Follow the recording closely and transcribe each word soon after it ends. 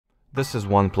This is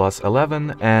OnePlus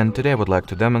 11, and today I would like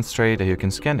to demonstrate that you can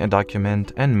scan a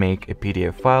document and make a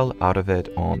PDF file out of it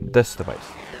on this device.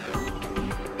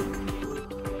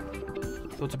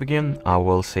 So to begin, I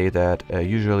will say that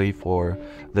usually for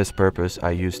this purpose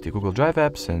I use the Google Drive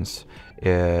app, since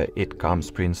it comes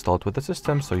pre-installed with the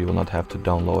system, so you will not have to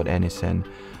download anything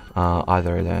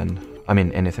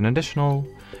anything additional,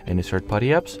 any third-party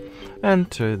apps. And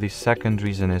the second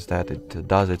reason is that it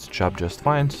does its job just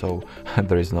fine, so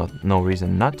there is no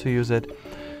reason not to use it.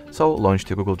 So launch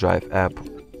the Google Drive app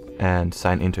and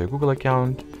sign into a Google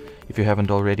account if you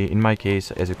haven't already. In my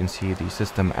case, as you can see, the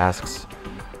system asks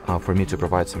for me to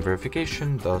provide some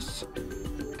verification, thus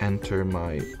enter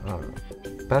my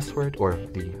password, or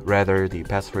the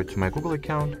password to my Google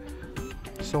account.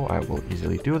 So I will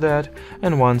easily do that,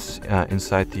 and once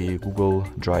inside the Google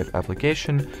Drive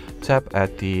application, tap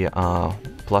at the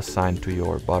plus sign to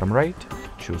your bottom right,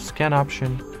 choose scan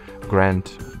option,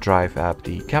 grant Drive app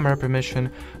the camera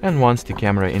permission, and once the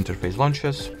camera interface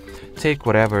launches, take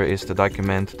whatever is the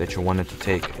document that you wanted to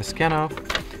take a scan of.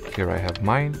 Here I have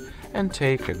mine, and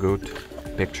take a good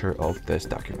picture of this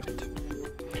document.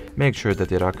 Make sure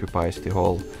that it occupies the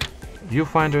whole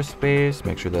viewfinder space,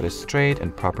 make sure that it's straight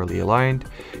and properly aligned.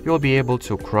 You'll be able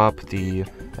to crop the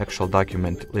actual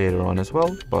document later on as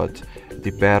well, but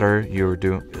the better you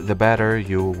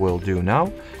will do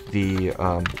now, the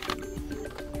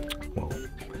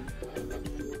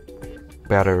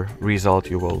better result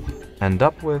you will end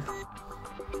up with.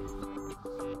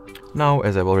 Now,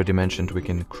 as I've already mentioned, we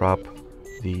can crop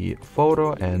the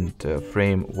photo and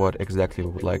frame what exactly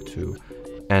we would like to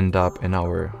end up in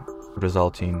our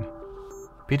resulting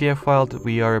PDF file that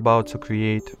we are about to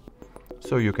create.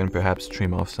 So you can perhaps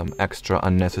trim off some extra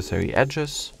unnecessary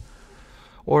edges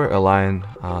or align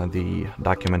the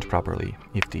document properly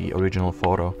if the original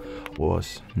photo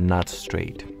was not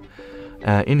straight.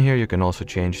 In here you can also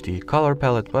change the color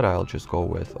palette, but I'll just go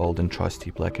with old and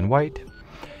trusty black and white.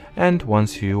 And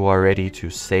once you are ready to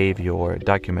save your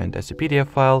document as a PDF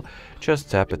file, just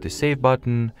tap at the Save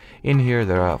button. In here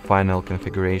there are final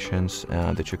configurations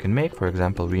that you can make. For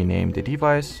example, rename the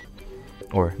device,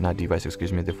 or not device,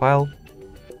 excuse me, the file.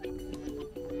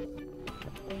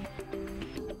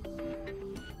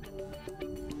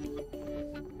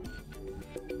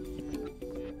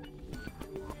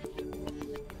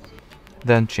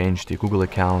 Then change the Google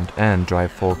account and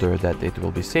Drive folder that it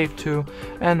will be saved to,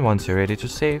 and once you're ready to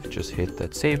save, just hit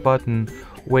that Save button,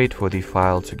 wait for the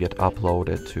file to get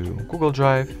uploaded to Google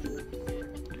Drive,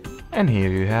 and here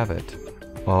you have it.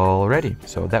 Alrighty,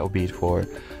 so that will be it for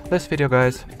this video,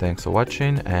 guys. Thanks for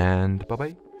watching, and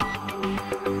bye-bye.